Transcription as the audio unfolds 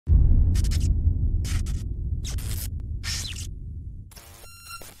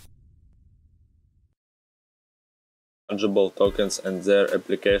fungible tokens and their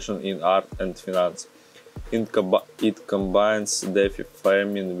application in art and finance. It combines DeFi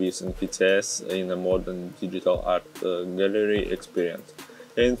farming with NFTs in a modern digital art gallery experience.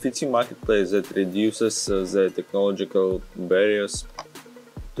 An NFT marketplace that reduces the technological barriers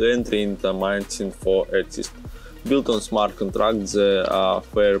to entry into minting for artists. Built on smart contracts that are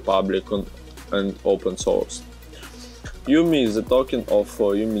fair, public, and open source. Umi is a token of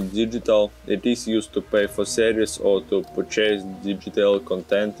Umi Digital. It is used to pay for service or to purchase digital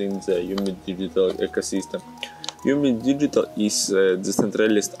content in the Umi Digital ecosystem. Umi Digital is a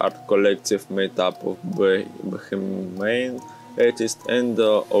decentralized art collective made up of Bahamian artists and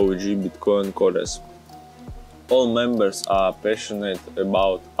OG Bitcoin coders. All members are passionate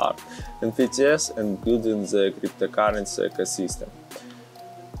about art, NFTs, and building the cryptocurrency ecosystem.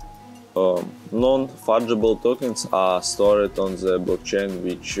 Non-fungible tokens are stored on the blockchain,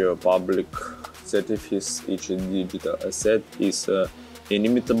 which public certifies each digital asset is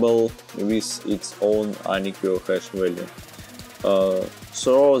inimitable with its own unequal hash value.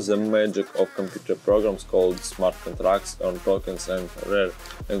 Through the magic of computer programs called smart contracts earn tokens and rare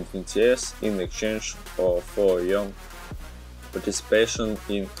NFTs in exchange for young participation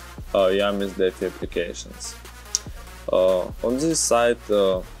in Yumi's DeFi applications. On this site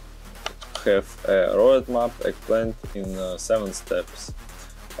have a roadmap explained in 7 steps.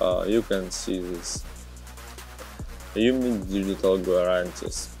 You can see this. Umi Digital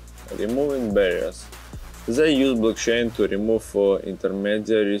guarantees. Removing barriers. They use blockchain to remove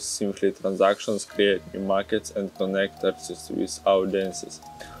intermediaries, simplify transactions, create new markets, and connect artists with audiences.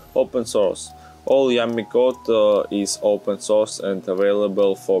 Open source. All Yumi code is open source and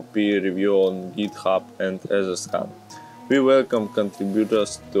available for peer review on GitHub and Etherscan. We welcome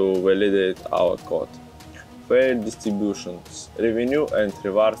contributors to validate our code. Fair distributions. Revenue and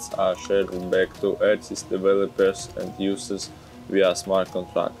rewards are shared back to artists, developers, and users via smart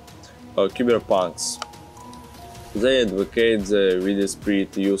contract. Cyberpunks. They advocate the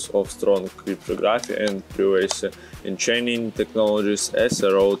widespread use of strong cryptography and privacy in chaining technologies as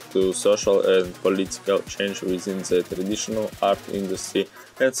a road to social and political change within the traditional art industry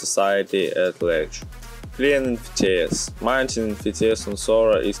and society at large. Clean NFTs. Minting NFTs on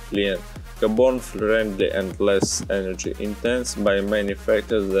Sora is clean, carbon-friendly and less energy intense by many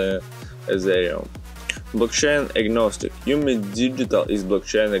factors than Ethereum. Blockchain agnostic. Umi Digital is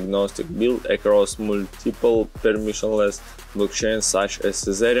blockchain agnostic, built across multiple permissionless blockchains such as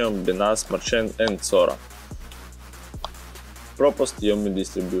Ethereum, Binance Smart Chain, and Sora. Proposed Umi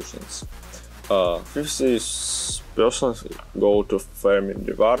distributions. 50% go to farming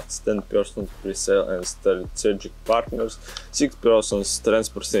rewards, 10% pre-sale and strategic partners, 6%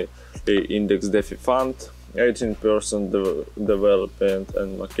 transparency index DeFi fund, 18% development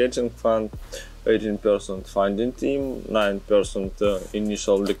and marketing fund, 18% funding team, 9%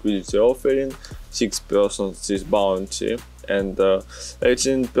 initial liquidity offering, 6% is bounty, and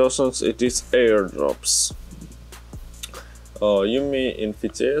 18% it is airdrops. Umi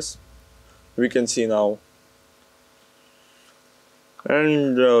NFTs we can see now,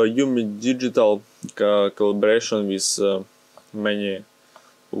 and Umi Digital collaboration with many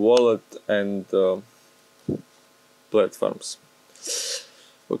wallet and platforms.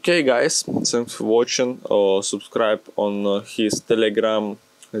 Okay guys, thanks for watching. Subscribe on his Telegram,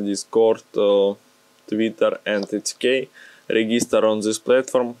 Discord, Twitter and etc. Register on this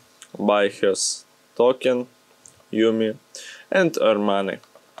platform, buy his token Umi and earn money.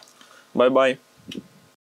 Bye bye.